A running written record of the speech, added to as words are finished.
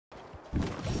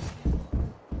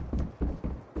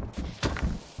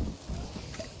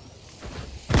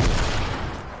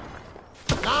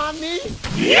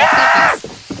Yeah!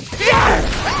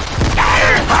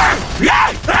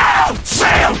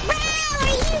 Sam! Bro, are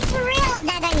you for real?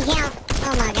 That doesn't count.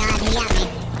 Oh my god, he got me.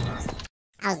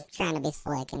 I was trying to be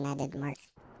slick and that didn't work.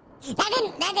 That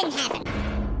didn't happen.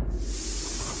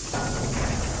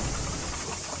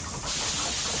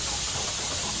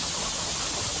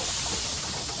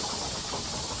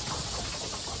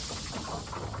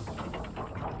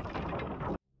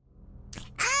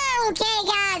 Okay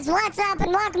guys, what's up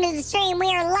and welcome to the stream. We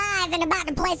are live and about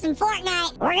to play some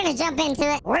Fortnite. We're gonna jump into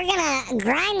it. We're gonna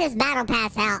grind this battle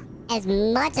pass out as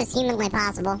much as humanly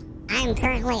possible. I am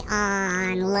currently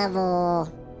on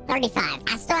level 35.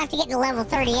 I still have to get to level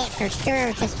 38 for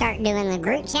sure to start doing the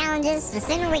group challenges. The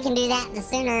sooner we can do that, the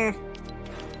sooner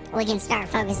we can start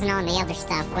focusing on the other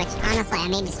stuff, which honestly I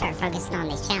need to start focusing on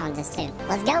these challenges too.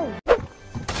 Let's go.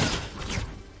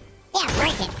 Yeah,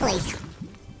 break it, please.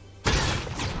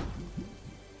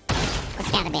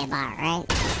 It's gotta be a bot, right?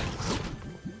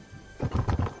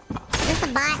 Is this a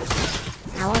bot?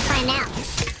 I will find out.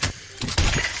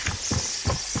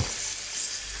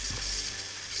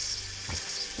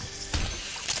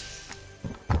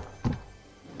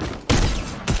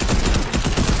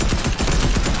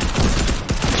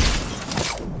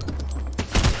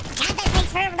 God, that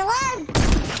takes forever to load!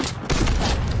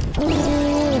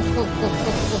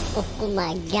 Oh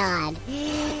my god.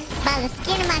 By the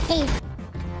skin of my teeth.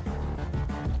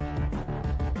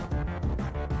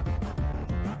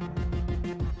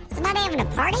 Somebody having a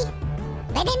party?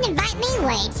 They didn't invite me.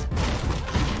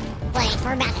 Wait,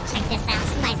 we're about to check this out.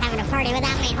 Somebody's having a party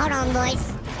without me. Hold on,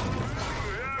 boys.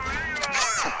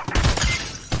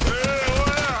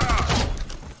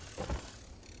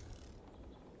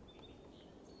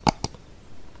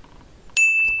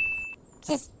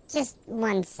 Just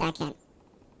 1 second.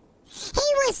 He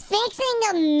was fixing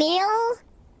a meal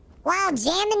while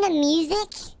jamming the music?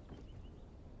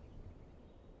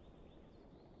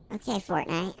 Okay,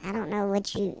 Fortnite, I don't know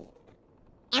what you...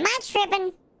 Am I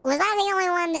tripping? Was I the only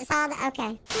one that saw that?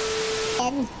 Okay.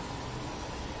 Good.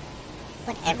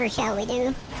 Whatever shall we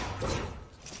do?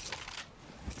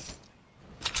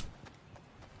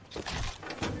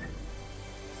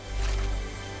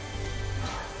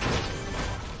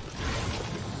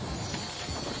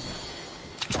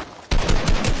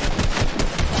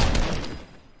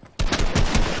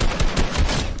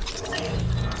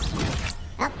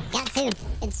 Oh, got two.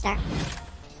 Good start.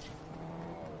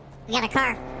 We got a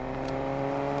car.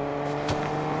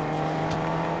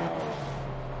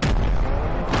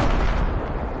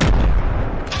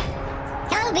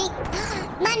 Kobe!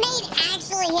 My nade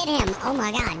actually hit him. Oh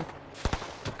my god.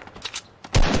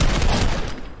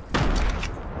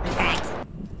 I'm cracked.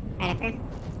 Right up here.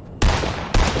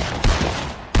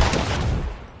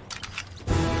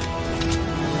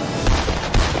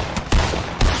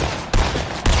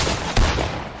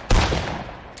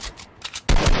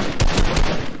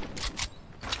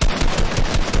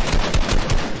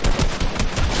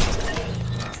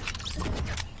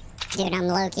 Dude, I'm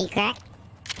low-key cracked.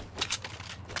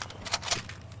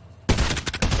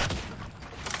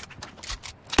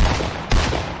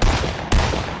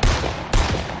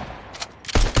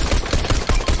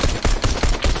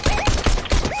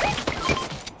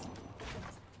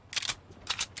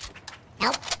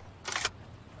 Help.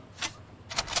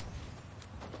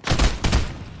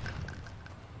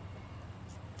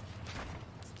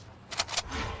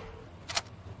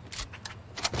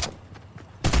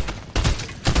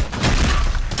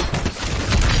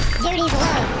 Dude, he's low.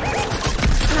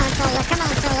 Come on, Solar. Come on,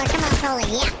 Solar. Come on, Solar.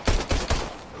 Yeah.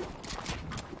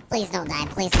 Please don't die.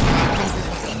 Please don't die. Please don't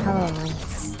die. Oh,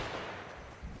 yes.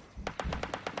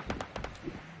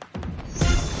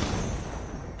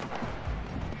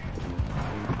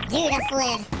 Dude, I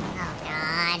slid. Oh,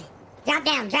 God. Drop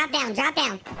down. Drop down. Drop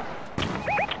down.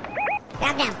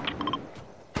 Drop down.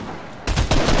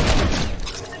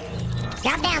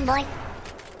 Drop down, boy.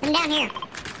 Come down here.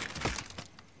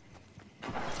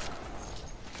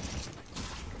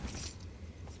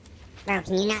 Bro,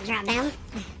 can you not drop down?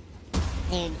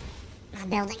 Dude, my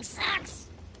building sucks.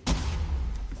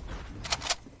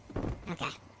 Okay.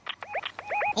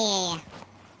 Yeah.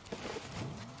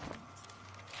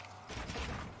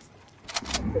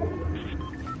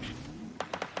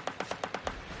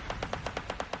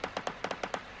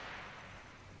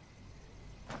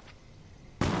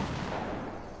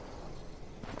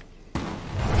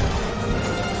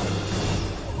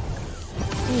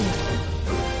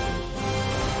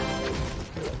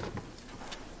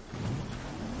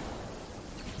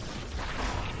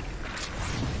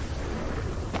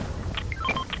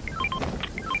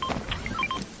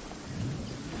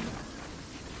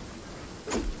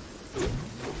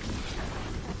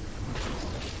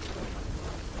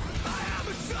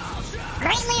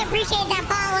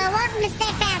 welcome to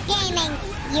Steadfast Gaming.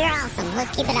 You're awesome.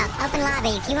 Let's keep it up. Open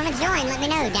lobby. If you want to join, let me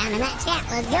know down in that chat.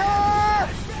 Let's go.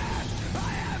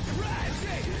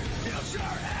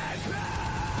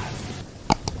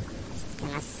 This is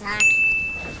gonna suck.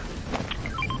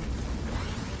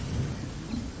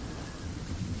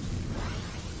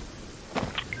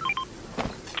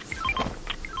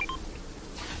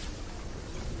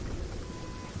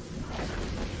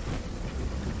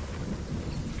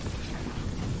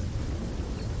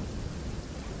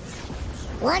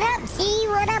 What up, T?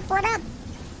 What up, what up?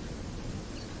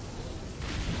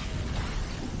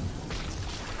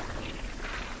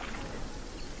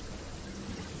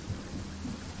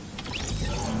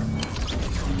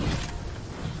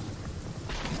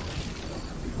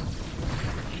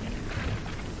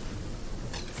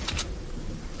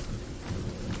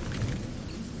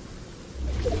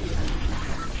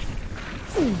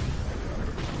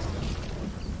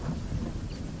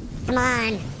 Come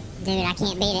on. Dude, I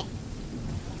can't beat it.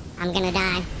 I'm gonna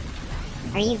die.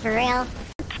 Are you for real?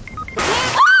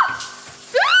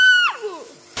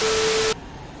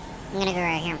 I'm gonna go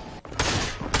right here.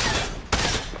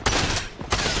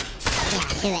 Yeah,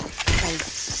 do it,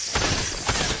 please.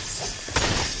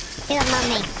 Do it,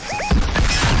 mommy.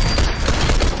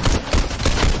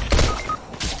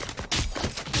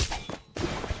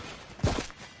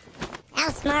 That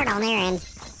was smart on their end.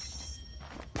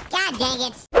 God dang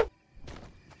it.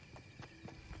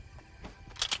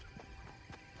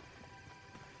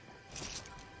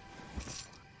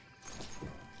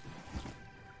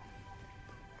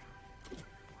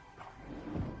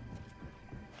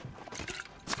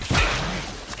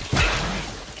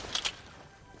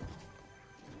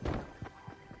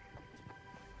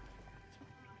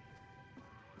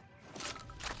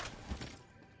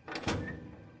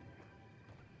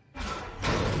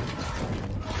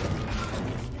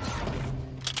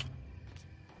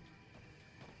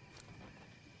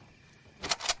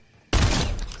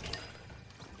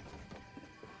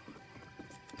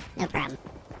 No problem.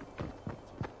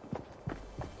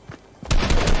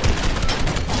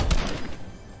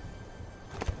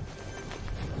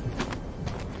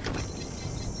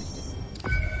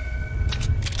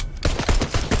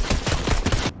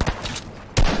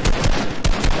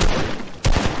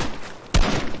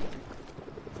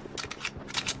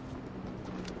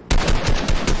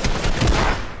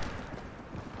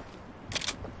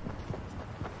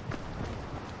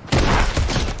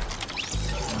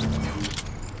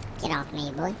 Get off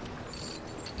me, boy.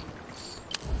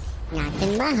 Not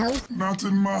in my house. Not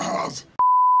in my house.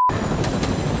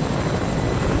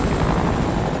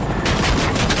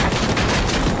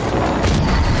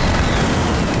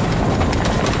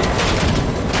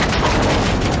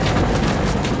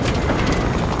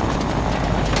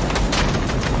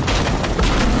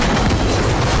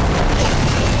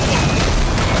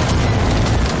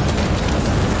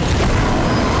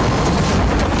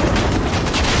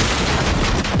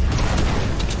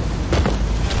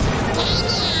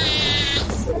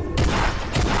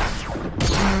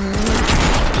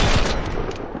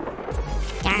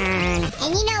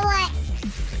 And you know what?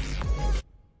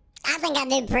 I think I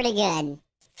did pretty good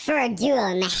for a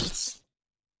duo match.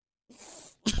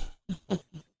 I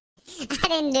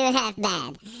didn't do half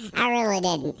bad. I really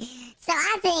didn't. So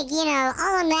I think, you know,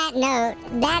 on that note,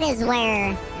 that is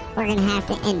where we're going to have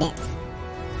to end it.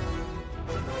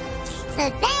 So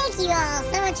thank you all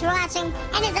so much for watching.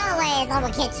 And as always, I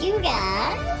will catch you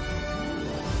guys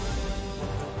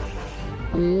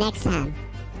next time.